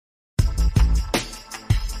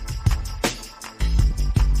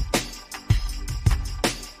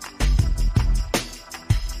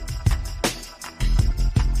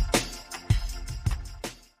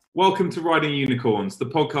Welcome to Riding Unicorns, the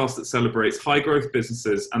podcast that celebrates high-growth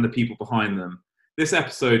businesses and the people behind them. This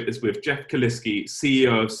episode is with Jeff Kaliski,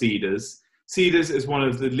 CEO of Seedrs. Seedrs is one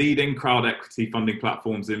of the leading crowd equity funding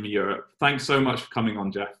platforms in Europe. Thanks so much for coming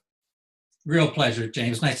on, Jeff. Real pleasure,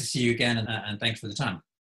 James. Nice to see you again, and thanks for the time.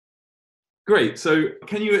 Great. So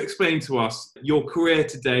can you explain to us your career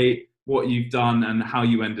to date, what you've done, and how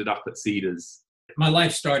you ended up at Seedrs? My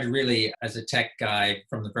life started really as a tech guy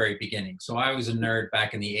from the very beginning. So I was a nerd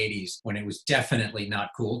back in the 80s when it was definitely not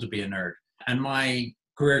cool to be a nerd. And my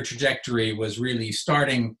career trajectory was really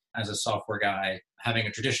starting as a software guy, having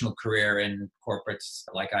a traditional career in corporates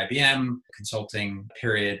like IBM, consulting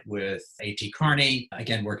period with A.T. Kearney,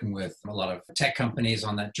 again, working with a lot of tech companies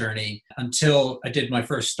on that journey until I did my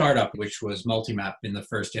first startup, which was Multimap in the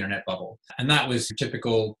first internet bubble. And that was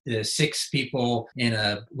typical 6 people in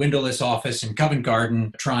a windowless office in Covent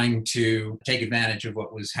Garden trying to take advantage of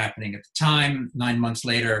what was happening at the time. 9 months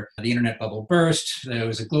later, the internet bubble burst. There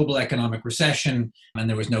was a global economic recession and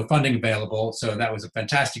there was no funding available. So that was a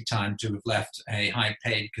fantastic time to have left a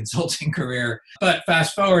high-paid consulting career. But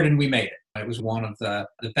fast forward and we made it. It was one of the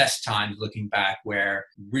best times looking back where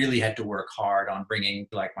really had to work hard on bringing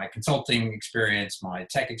like my consulting experience, my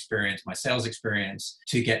tech experience, my sales experience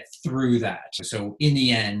to get through that. So in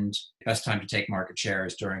the end, best time to take market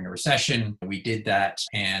shares during a recession. We did that.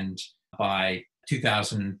 And by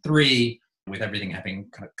 2003, with everything having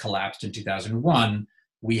kind of collapsed in 2001,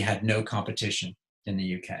 we had no competition in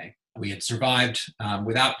the UK. We had survived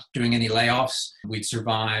without doing any layoffs. We'd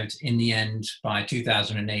survived. In the end, by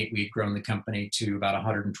 2008, we'd grown the company to about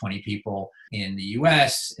 120 people in the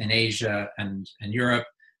US, in Asia, and Europe,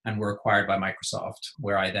 and were acquired by Microsoft,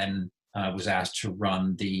 where I then was asked to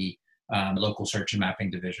run the local search and mapping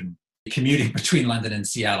division, commuting between London and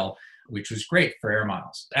Seattle, which was great for air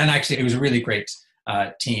miles. And actually, it was a really great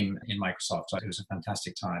team in Microsoft. So it was a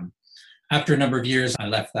fantastic time. After a number of years, I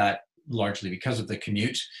left that largely because of the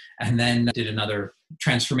commute, and then did another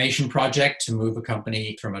transformation project to move a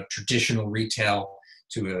company from a traditional retail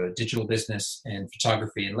to a digital business in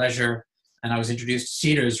photography and leisure. And I was introduced to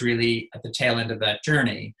Seedrs really at the tail end of that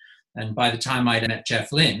journey. And by the time I met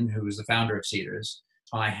Jeff Lynne, who was the founder of Seedrs,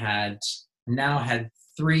 I had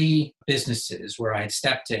 3 businesses where I had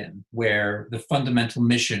stepped in, where the fundamental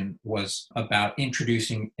mission was about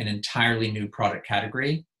introducing an entirely new product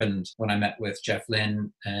category. And when I met with Jeff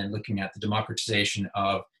Lynne and looking at the democratization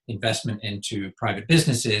of investment into private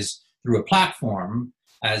businesses through a platform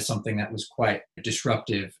as something that was quite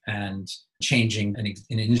disruptive and changing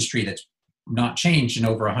an industry that's not changed in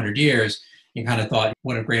over 100 years, you kind of thought,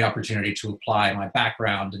 what a great opportunity to apply my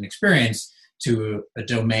background and experience to a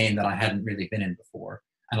domain that I hadn't really been in before.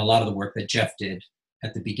 And a lot of the work that Jeff did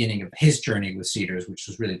at the beginning of his journey with Seedrs, which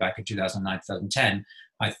was really back in 2009, 2010,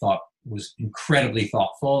 I thought was incredibly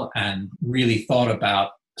thoughtful and really thought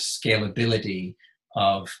about scalability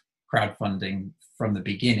of crowdfunding from the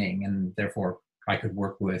beginning. And therefore, I could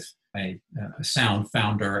work with a sound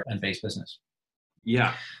founder and base business.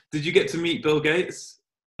 Yeah. Did you get to meet Bill Gates?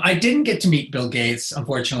 I didn't get to meet Bill Gates,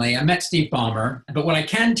 unfortunately. I met Steve Ballmer. But what I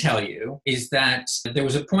can tell you is that there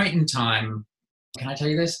was a point in time. Can I tell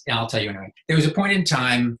you this? Yeah, I'll tell you anyway. There was a point in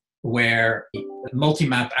time where the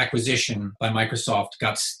Multimap acquisition by Microsoft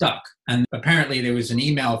got stuck. And apparently there was an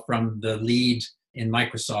email from the lead in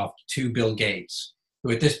Microsoft to Bill Gates,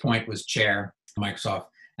 who at this point was chair of Microsoft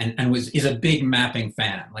and is a big mapping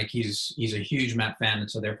fan. Like he's a huge map fan.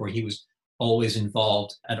 And so therefore he was always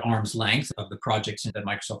involved at arm's length of the projects that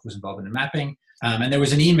Microsoft was involved in mapping. And there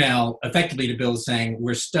was an email effectively to Bill saying,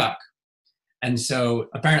 we're stuck. And so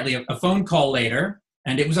apparently a phone call later,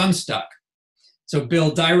 and it was unstuck. So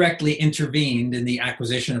Bill directly intervened in the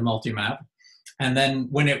acquisition of Multimap. And then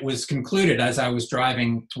when it was concluded, as I was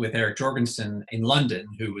driving with Eric Jorgensen in London,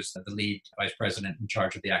 who was the lead vice president in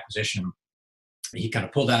charge of the acquisition, he kind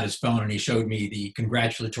of pulled out his phone and he showed me the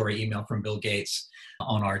congratulatory email from Bill Gates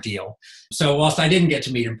on our deal. So whilst I didn't get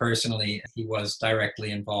to meet him personally, he was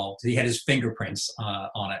directly involved. He had his fingerprints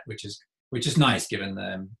on it, which is nice given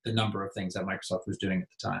the number of things that Microsoft was doing at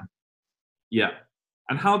the time. Yeah.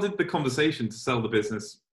 And how did the conversation to sell the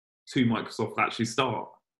business to Microsoft actually start?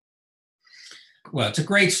 Well, it's a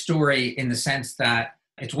great story in the sense that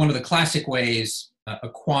it's one of the classic ways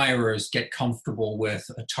acquirers get comfortable with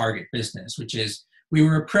a target business, which is we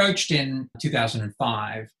were approached in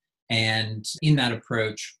 2005. And in that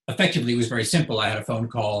approach, effectively, it was very simple. I had a phone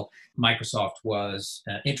call. Microsoft was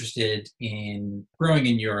interested in growing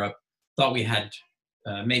in Europe, thought we had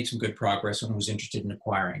made some good progress and was interested in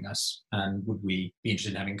acquiring us. And would we be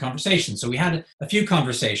interested in having conversations? So we had a few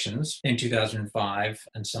conversations in 2005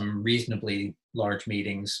 and some reasonably large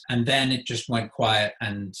meetings. And then it just went quiet.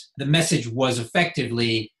 And the message was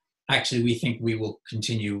effectively, actually, we think we will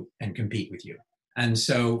continue and compete with you. And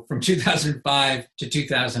so from 2005 to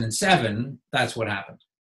 2007, that's what happened.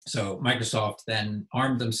 So Microsoft then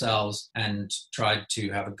armed themselves and tried to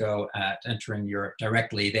have a go at entering Europe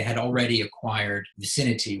directly. They had already acquired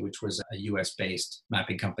Vicinity, which was a US-based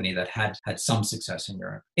mapping company that had some success in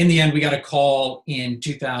Europe. In the end, we got a call in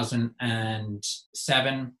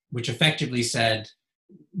 2007, which effectively said,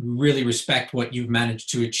 we really respect what you've managed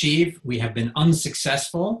to achieve. We have been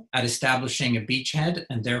unsuccessful at establishing a beachhead,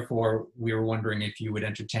 and therefore we were wondering if you would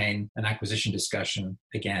entertain an acquisition discussion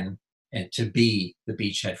again to be the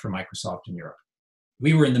beachhead for Microsoft in Europe.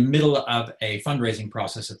 We were in the middle of a fundraising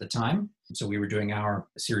process at the time. So we were doing our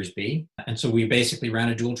Series B. And so we basically ran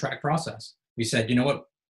a dual track process. We said, you know what,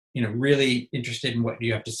 really interested in what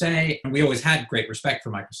you have to say. And we always had great respect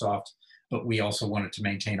for Microsoft, but we also wanted to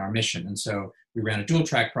maintain our mission. And so we ran a dual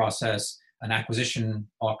track process, an acquisition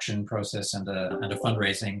auction process, and a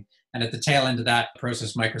fundraising. And at the tail end of that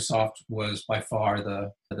process, Microsoft was by far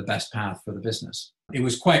the best path for the business. It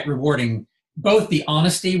was quite rewarding, both the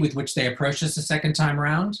honesty with which they approached us the second time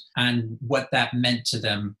around and what that meant to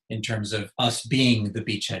them in terms of us being the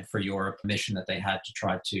beachhead for Europe, mission that they had to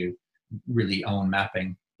try to really own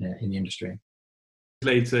mapping in the industry.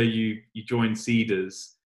 Later, you joined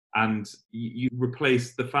Cedars and you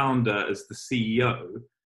replaced the founder as the CEO.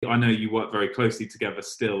 I know you work very closely together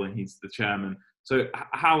still, and he's the chairman. So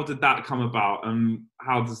how did that come about, and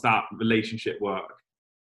how does that relationship work?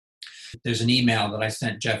 There's an email that I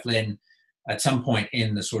sent Jeff Lynne at some point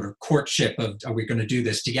in the sort of courtship of, are we going to do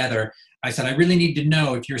this together? I said, I really need to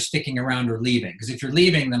know if you're sticking around or leaving, because if you're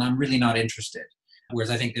leaving, then I'm really not interested. Whereas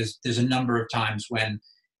I think there's a number of times when,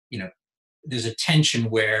 there's a tension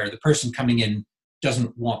where the person coming in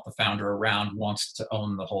doesn't want the founder around, wants to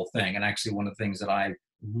own the whole thing. And actually one of the things that I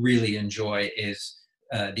really enjoy is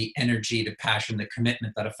the energy, the passion, the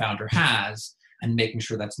commitment that a founder has, and making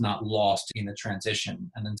sure that's not lost in the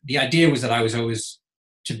transition. And then the idea was that I was always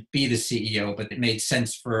to be the CEO, but it made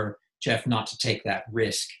sense for Jeff not to take that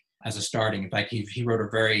risk as a starting. In fact, he wrote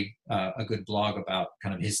a good blog about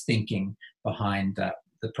kind of his thinking behind the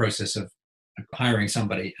process of hiring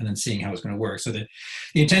somebody and then seeing how it's going to work. So the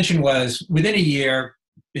intention was within a year,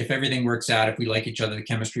 if everything works out, if we like each other, the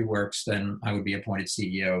chemistry works, then I would be appointed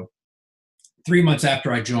CEO. 3 months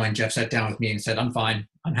after I joined, Jeff sat down with me and said, I'm fine.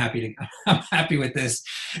 I'm happy with this.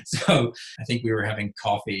 So I think we were having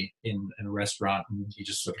coffee in a restaurant and he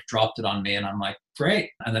just sort of dropped it on me and I'm like,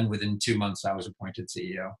 great. And then within 2 months, I was appointed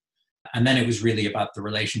CEO. And then it was really about the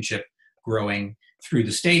relationship growing through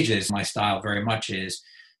the stages. My style very much is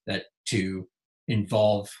that to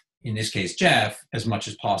involve, in this case, Jeff, as much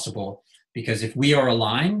as possible, because if we are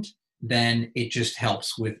aligned, then it just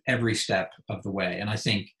helps with every step of the way. And I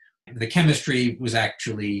think the chemistry was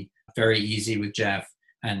actually very easy with Jeff.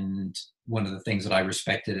 And one of the things that I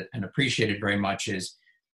respected and appreciated very much is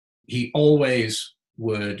he always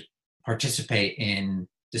would participate in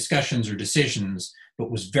discussions or decisions,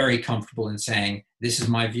 but was very comfortable in saying, this is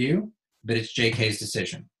my view, but it's JK's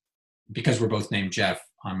decision. Because we're both named Jeff,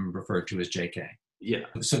 I'm referred to as JK. Yeah.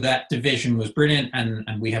 So that division was brilliant,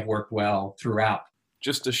 and we have worked well throughout.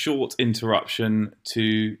 Just a short interruption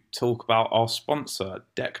to talk about our sponsor,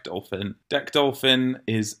 Deck Dolphin. Deck Dolphin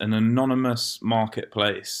is an anonymous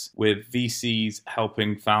marketplace with VCs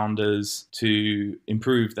helping founders to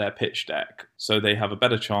improve their pitch deck so they have a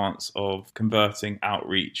better chance of converting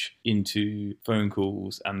outreach into phone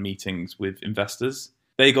calls and meetings with investors.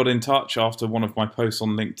 They got in touch after one of my posts on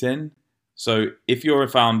LinkedIn. So if you're a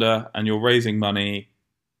founder and you're raising money,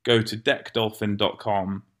 go to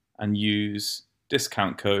deckdolphin.com and use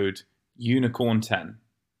discount code unicorn10.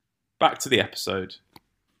 Back to the episode.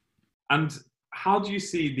 And how do you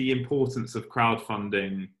see the importance of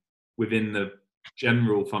crowdfunding within the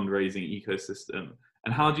general fundraising ecosystem?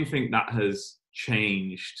 And how do you think that has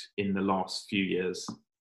changed in the last few years?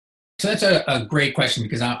 So that's a great question,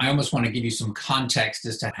 because I almost want to give you some context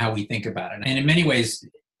as to how we think about it. And in many ways,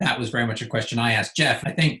 that was very much a question I asked Jeff.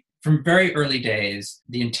 I think from very early days,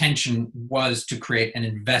 the intention was to create an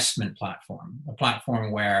investment platform, a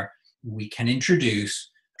platform where we can introduce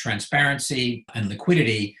transparency and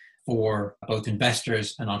liquidity for both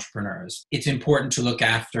investors and entrepreneurs. It's important to look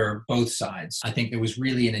after both sides. I think there was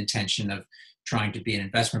really an intention of trying to be an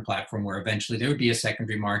investment platform where eventually there would be a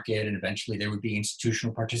secondary market and eventually there would be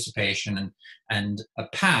institutional participation and a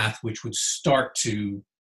path which would start to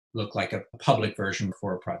look like a public version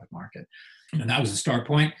for a private market. And that was the start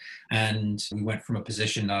point. And we went from a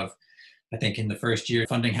position of, I think in the first year,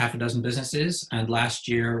 funding half a dozen businesses. And last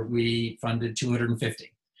year we funded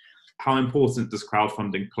 250. How important does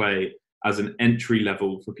crowdfunding play as an entry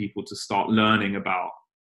level for people to start learning about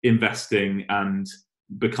investing and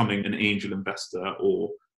becoming an angel investor, or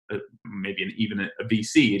maybe even a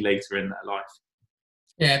VC later in their life?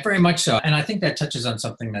 Yeah, very much so. And I think that touches on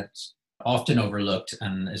something that's often overlooked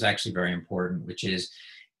and is actually very important, which is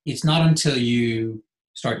it's not until you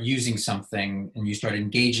start using something and you start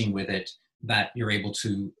engaging with it that you're able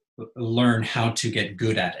to learn how to get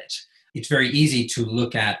good at it. It's very easy to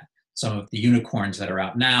look at some of the unicorns that are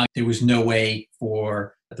out now. There was no way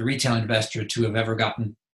for the retail investor to have ever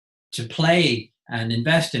gotten to play and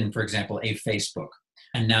invest in, for example, a Facebook.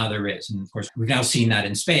 And now there is. And of course, we've now seen that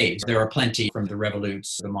in spades. There are plenty from the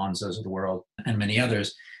Revoluts, the Monzos of the world, and many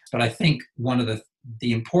others. But I think one of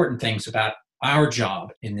the important things about our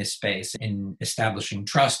job in this space, in establishing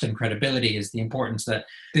trust and credibility, is the importance that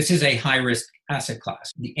this is a high-risk asset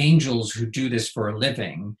class. The angels who do this for a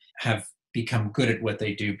living have become good at what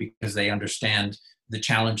they do because they understand the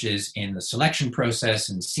challenges in the selection process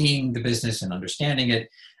and seeing the business and understanding it.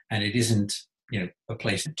 And it isn't, a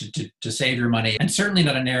place to save your money, and certainly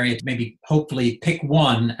not an area to maybe hopefully pick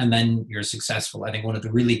one and then you're successful. I think one of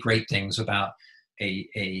the really great things about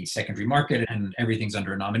a secondary market, and everything's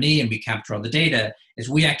under a nominee and we capture all the data, is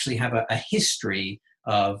we actually have a history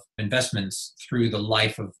of investments through the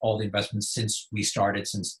life of all the investments since we started,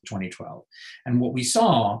 since 2012. And what we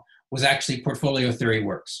saw was actually portfolio theory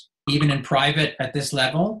works. Even in private at this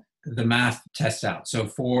level, the math tests out. So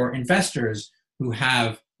for investors who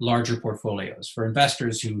have larger portfolios, for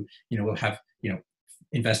investors who have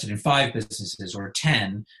invested in 5 businesses or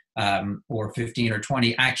 10 or 15 or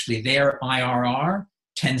 20, actually their IRR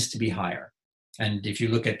tends to be higher. And if you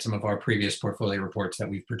look at some of our previous portfolio reports that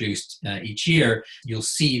we've produced each year, you'll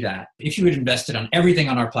see that if you had invested on everything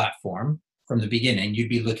on our platform from the beginning, you'd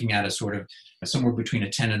be looking at a sort of somewhere between a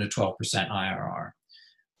 10 and a 12% IRR.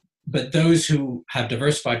 But those who have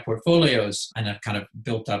diversified portfolios and have kind of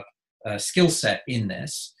built up a skill set in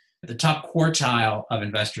this, the top quartile of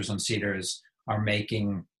investors on Cedars are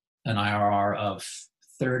making an IRR of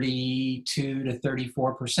 32 to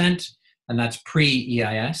 34%, and that's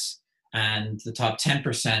pre-EIS, and the top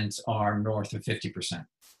 10% are north of 50%.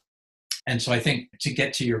 And so I think, to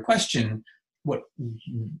get to your question, what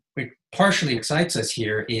partially excites us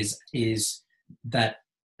here is that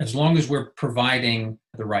as long as we're providing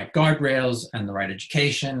the right guardrails and the right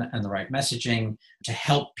education and the right messaging to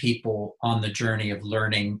help people on the journey of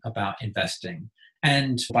learning about investing,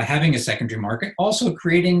 and by having a secondary market, also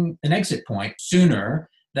creating an exit point sooner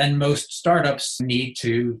than most startups need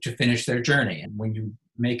to finish their journey. And when you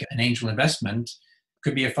make an angel investment, it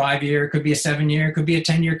could be a 5-year, it could be a 7-year, it could be a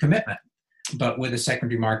 10-year commitment. But with a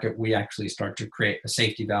secondary market, we actually start to create a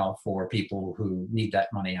safety valve for people who need that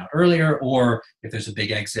money out earlier, or if there's a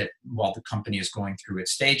big exit while the company is going through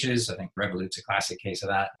its stages. I think Revolut's a classic case of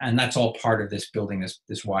that. And that's all part of this building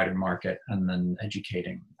this wider market and then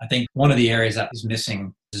educating. I think one of the areas that is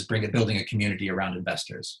missing is building a community around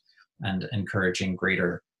investors and encouraging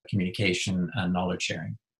greater communication and knowledge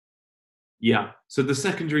sharing. Yeah. So the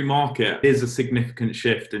secondary market is a significant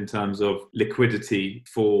shift in terms of liquidity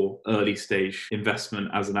for early stage investment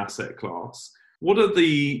as an asset class. What are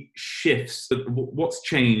the shifts? What's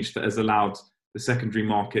changed that has allowed the secondary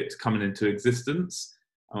market to come into existence?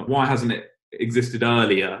 Why hasn't it existed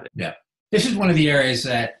earlier? Yeah. This is one of the areas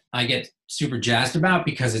that I get super jazzed about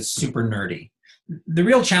because it's super nerdy. The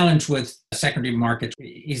real challenge with secondary markets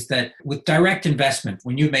is that with direct investment,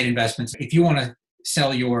 when you've made investments, if you want to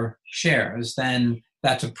sell your shares, then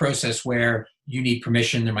that's a process where you need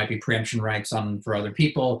permission. There might be preemption rights for other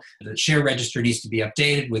people. The share register needs to be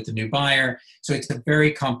updated with the new buyer. So it's a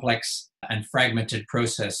very complex and fragmented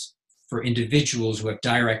process for individuals who have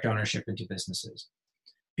direct ownership into businesses.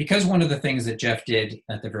 Because one of the things that Jeff did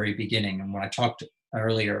at the very beginning, and when I talked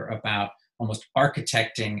earlier about almost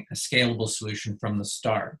architecting a scalable solution from the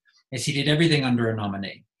start, is he did everything under a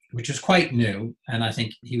nominee, which was quite new. And I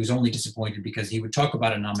think he was only disappointed because he would talk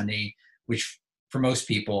about a nominee, which for most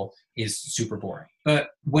people is super boring. But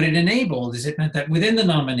what it enabled is it meant that within the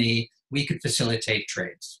nominee, we could facilitate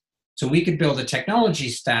trades. So we could build a technology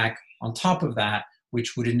stack on top of that,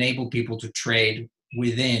 which would enable people to trade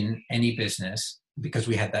within any business because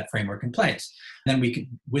we had that framework in place. Then we could,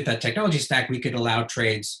 with that technology stack, we could allow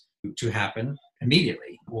trades to happen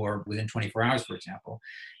immediately or within 24 hours, for example.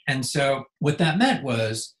 And so what that meant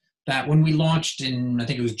was that when we launched in, I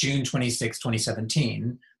think it was June 26,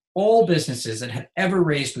 2017, all businesses that had ever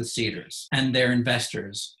raised with Cedars and their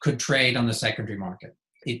investors could trade on the secondary market.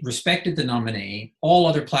 It respected the nominee. All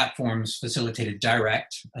other platforms facilitated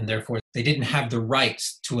direct, and therefore they didn't have the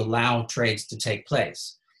rights to allow trades to take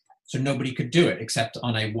place. So nobody could do it except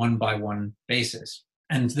on a one-by-one basis.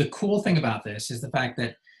 And the cool thing about this is the fact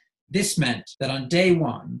that this meant that on day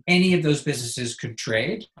one, any of those businesses could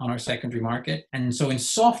trade on our secondary market. And so in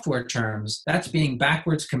software terms, that's being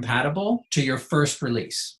backwards compatible to your first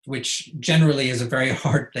release, which generally is a very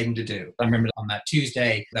hard thing to do. I remember on that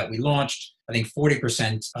Tuesday that we launched, I think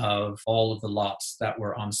 40% of all of the lots that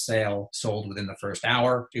were on sale sold within the first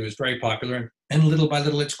hour. It was very popular. And little by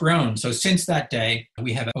little, it's grown. So since that day,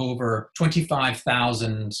 we have over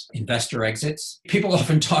 25,000 investor exits. People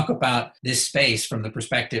often talk about this space from the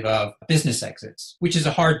perspective of business exits, which is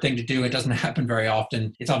a hard thing to do. It doesn't happen very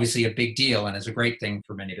often. It's obviously a big deal and is a great thing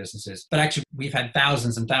for many businesses. But actually, we've had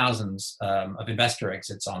thousands and thousands of investor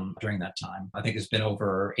exits on during that time. I think there's been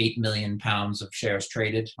over £8 million of shares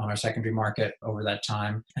traded on our secondary market over that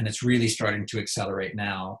time. And it's really starting to accelerate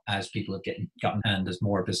now as people have gotten and as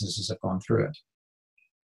more businesses have gone through it.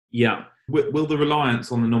 Yeah. Will the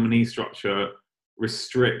reliance on the nominee structure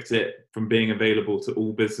restrict it from being available to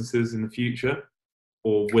all businesses in the future?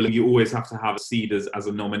 Or will you always have to have seeders as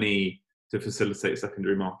a nominee to facilitate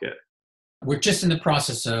secondary market? We're just in the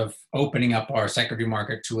process of opening up our secondary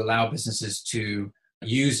market to allow businesses to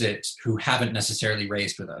use it who haven't necessarily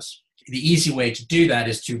raised with us. The easy way to do that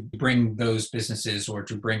is to bring those businesses or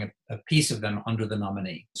to bring a piece of them under the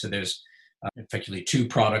nominee. So there's effectively two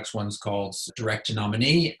products. One's called Direct to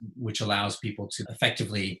Nominee, which allows people to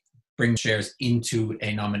effectively bring shares into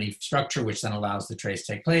a nominee structure, which then allows the trades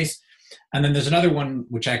to take place. And then there's another one,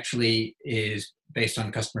 which actually is based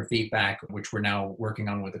on customer feedback, which we're now working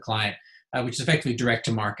on with a client, which is effectively direct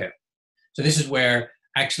to market. So this is where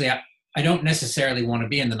actually I don't necessarily want to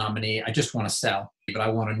be in the nominee. I just want to sell, but I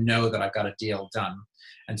want to know that I've got a deal done.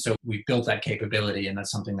 And so we've built that capability, and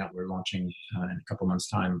that's something that we're launching in a couple months'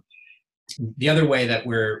 time. The other way that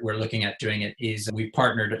we're looking at doing it is we've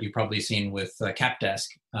partnered, you've probably seen, with CapDesk,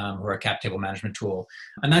 who are a cap table management tool.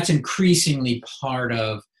 And that's increasingly part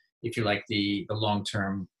of, if you like, the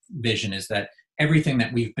long-term vision is that everything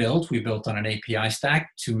that we built on an API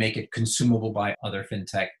stack to make it consumable by other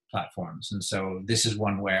fintech platforms. And so this is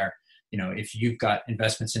one where, if you've got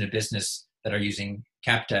investments in a business that are using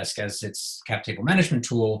CapDesk as its cap table management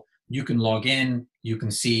tool, you can log in, you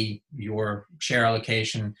can see your share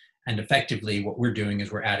allocation. And effectively, what we're doing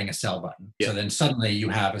is we're adding a sell button. Yeah. So then suddenly you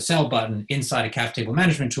have a sell button inside a cap table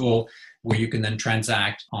management tool where you can then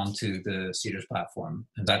transact onto the Seedrs platform.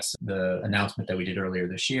 And that's the announcement that we did earlier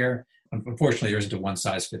this year. Unfortunately, there isn't a one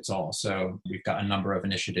size fits all. So we've got a number of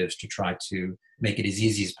initiatives to try to make it as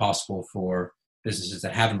easy as possible for businesses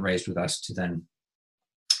that haven't raised with us to then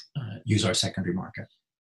use our secondary market.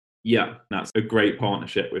 Yeah, that's a great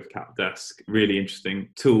partnership with CapDesk. Really interesting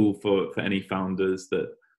tool for any founders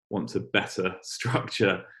that want to better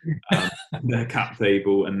structure their cap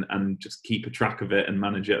table and just keep a track of it and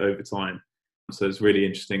manage it over time. So it's really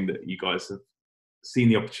interesting that you guys have seen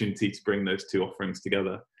the opportunity to bring those two offerings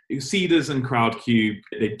together. Seedrs and Crowdcube,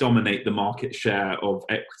 they dominate the market share of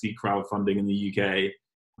equity crowdfunding in the UK.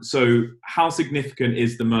 So how significant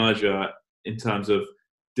is the merger in terms of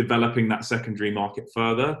developing that secondary market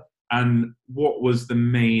further? And what was the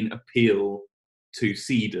main appeal to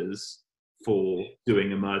Seedrs for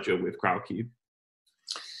doing a merger with Crowdcube?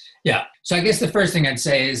 Yeah. So I guess the first thing I'd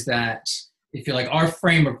say is that, if you like, our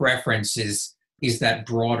frame of reference is that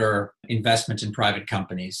broader investment in private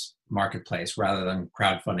companies marketplace rather than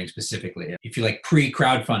crowdfunding specifically. If you like,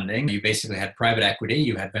 pre-crowdfunding, you basically had private equity,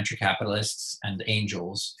 you had venture capitalists and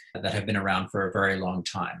angels that have been around for a very long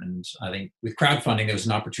time. And I think with crowdfunding, there was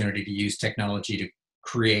an opportunity to use technology to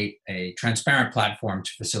create a transparent platform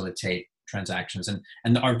to facilitate transactions.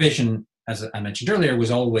 And our vision, as I mentioned earlier, was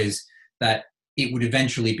always that it would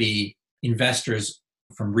eventually be investors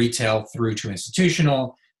from retail through to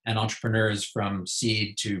institutional and entrepreneurs from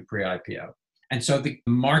seed to pre-IPO. And so the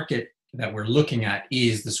market that we're looking at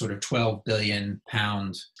is the sort of £12 billion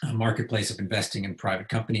marketplace of investing in private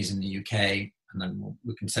companies in the UK. And then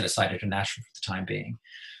we can set aside international for the time being.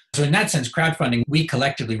 So in that sense, crowdfunding, we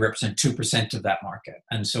collectively represent 2% of that market.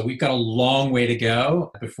 And so we've got a long way to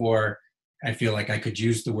go before I feel like I could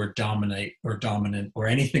use the word dominate or dominant or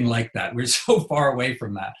anything like that. We're so far away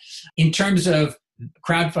from that. In terms of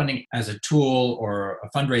crowdfunding as a tool or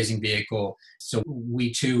a fundraising vehicle, so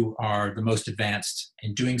we too are the most advanced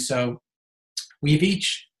in doing so. We've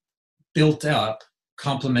each built up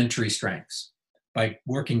complementary strengths. By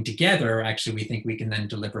working together, actually, we think we can then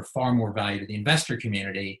deliver far more value to the investor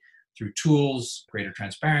community through tools, greater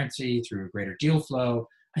transparency, through greater deal flow,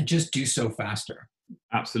 and just do so faster.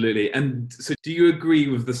 Absolutely. And so do you agree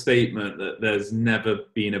with the statement that there's never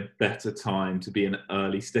been a better time to be an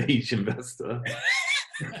early stage investor?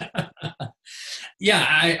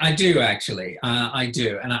 Yeah, I do actually. I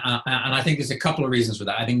do, and I think there's a couple of reasons for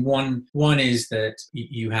that. I think one is that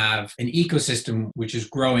you have an ecosystem which is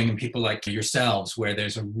growing, and people like yourselves, where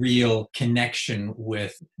there's a real connection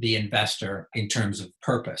with the investor in terms of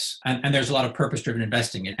purpose, and there's a lot of purpose-driven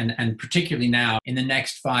investing, and particularly now in the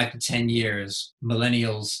next 5 to 10 years,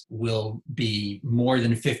 millennials will be more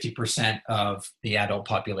than 50% of the adult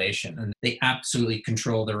population, and they absolutely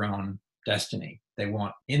control their own destiny. They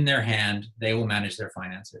want in their hand, they will manage their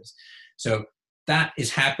finances. So that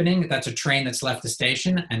is happening. That's a train that's left the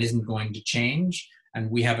station and isn't going to change.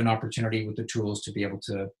 And we have an opportunity with the tools to be able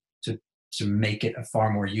to make it a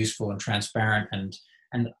far more useful and transparent.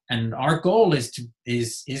 And our goal is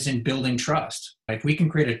in building trust. If we can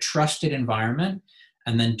create a trusted environment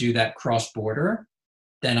and then do that cross-border,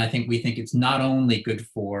 then we think it's not only good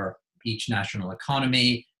for each national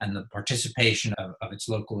economy and the participation of its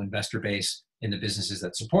local investor base in the businesses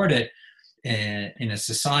that support it, in a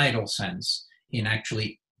societal sense, in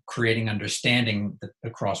actually creating understanding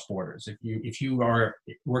across borders. If you are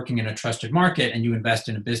working in a trusted market and you invest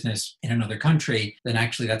in a business in another country, then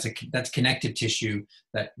actually that's connective tissue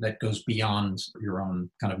that goes beyond your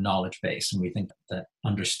own kind of knowledge base. And we think that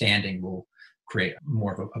understanding will create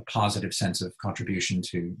more of a positive sense of contribution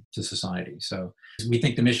to society. So we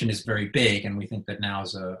think the mission is very big, and we think that now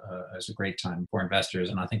is a great time for investors.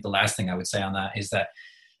 And I think the last thing I would say on that is that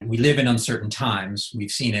we live in uncertain times. We've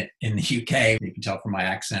seen it in the UK. You can tell from my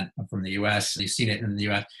accent, I'm from the US. You've seen it in the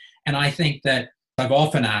US. And I think that I've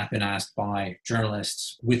often been asked by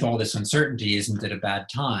journalists, with all this uncertainty, isn't it a bad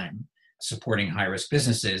time supporting high-risk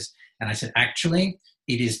businesses? And I said, actually,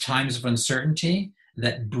 it is times of uncertainty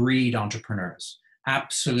that breed entrepreneurs.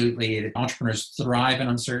 Absolutely. Entrepreneurs thrive in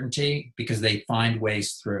uncertainty because they find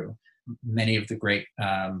ways through. Many of the great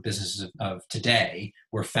businesses of today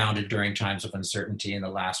were founded during times of uncertainty in the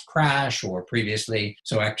last crash or previously.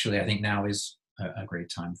 So actually, I think now is a great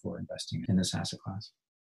time for investing in this asset class.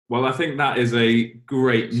 Well, I think that is a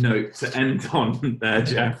great note to end on there,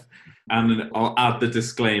 Jeff. And I'll add the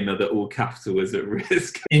disclaimer that all capital is at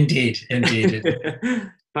risk. Indeed.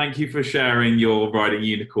 Thank you for sharing your Riding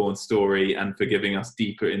Unicorn story and for giving us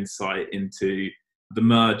deeper insight into the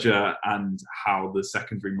merger and how the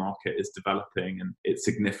secondary market is developing and its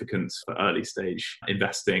significance for early stage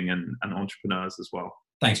investing and entrepreneurs as well.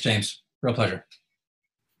 Thanks, James. Real pleasure.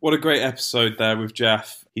 What a great episode there with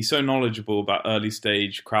Jeff. He's so knowledgeable about early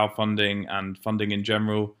stage crowdfunding and funding in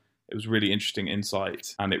general. It was really interesting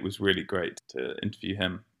insight, and it was really great to interview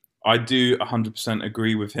him. I do 100%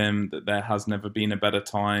 agree with him that there has never been a better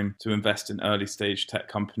time to invest in early stage tech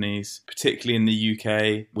companies, particularly in the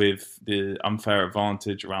UK, with the unfair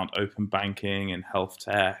advantage around open banking and health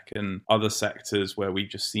tech and other sectors where we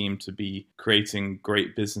just seem to be creating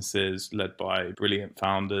great businesses led by brilliant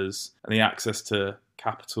founders, and the access to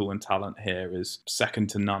capital and talent here is second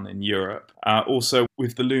to none in Europe. Also,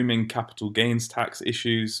 with the looming capital gains tax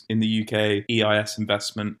issues in the UK, EIS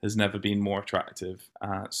investment has never been more attractive.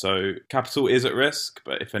 So capital is at risk,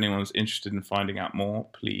 but if anyone's interested in finding out more,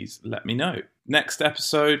 please let me know. Next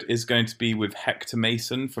episode is going to be with Hector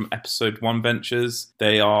Mason from Episode 1 Ventures.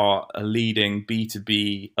 They are a leading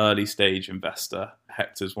B2B early stage investor.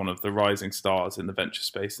 Hector's one of the rising stars in the venture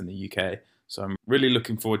space in the UK. So I'm really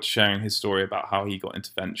looking forward to sharing his story about how he got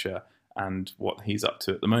into venture and what he's up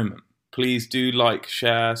to at the moment. Please do like,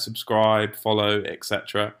 share, subscribe, follow,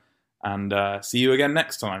 etc. And see you again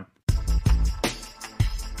next time.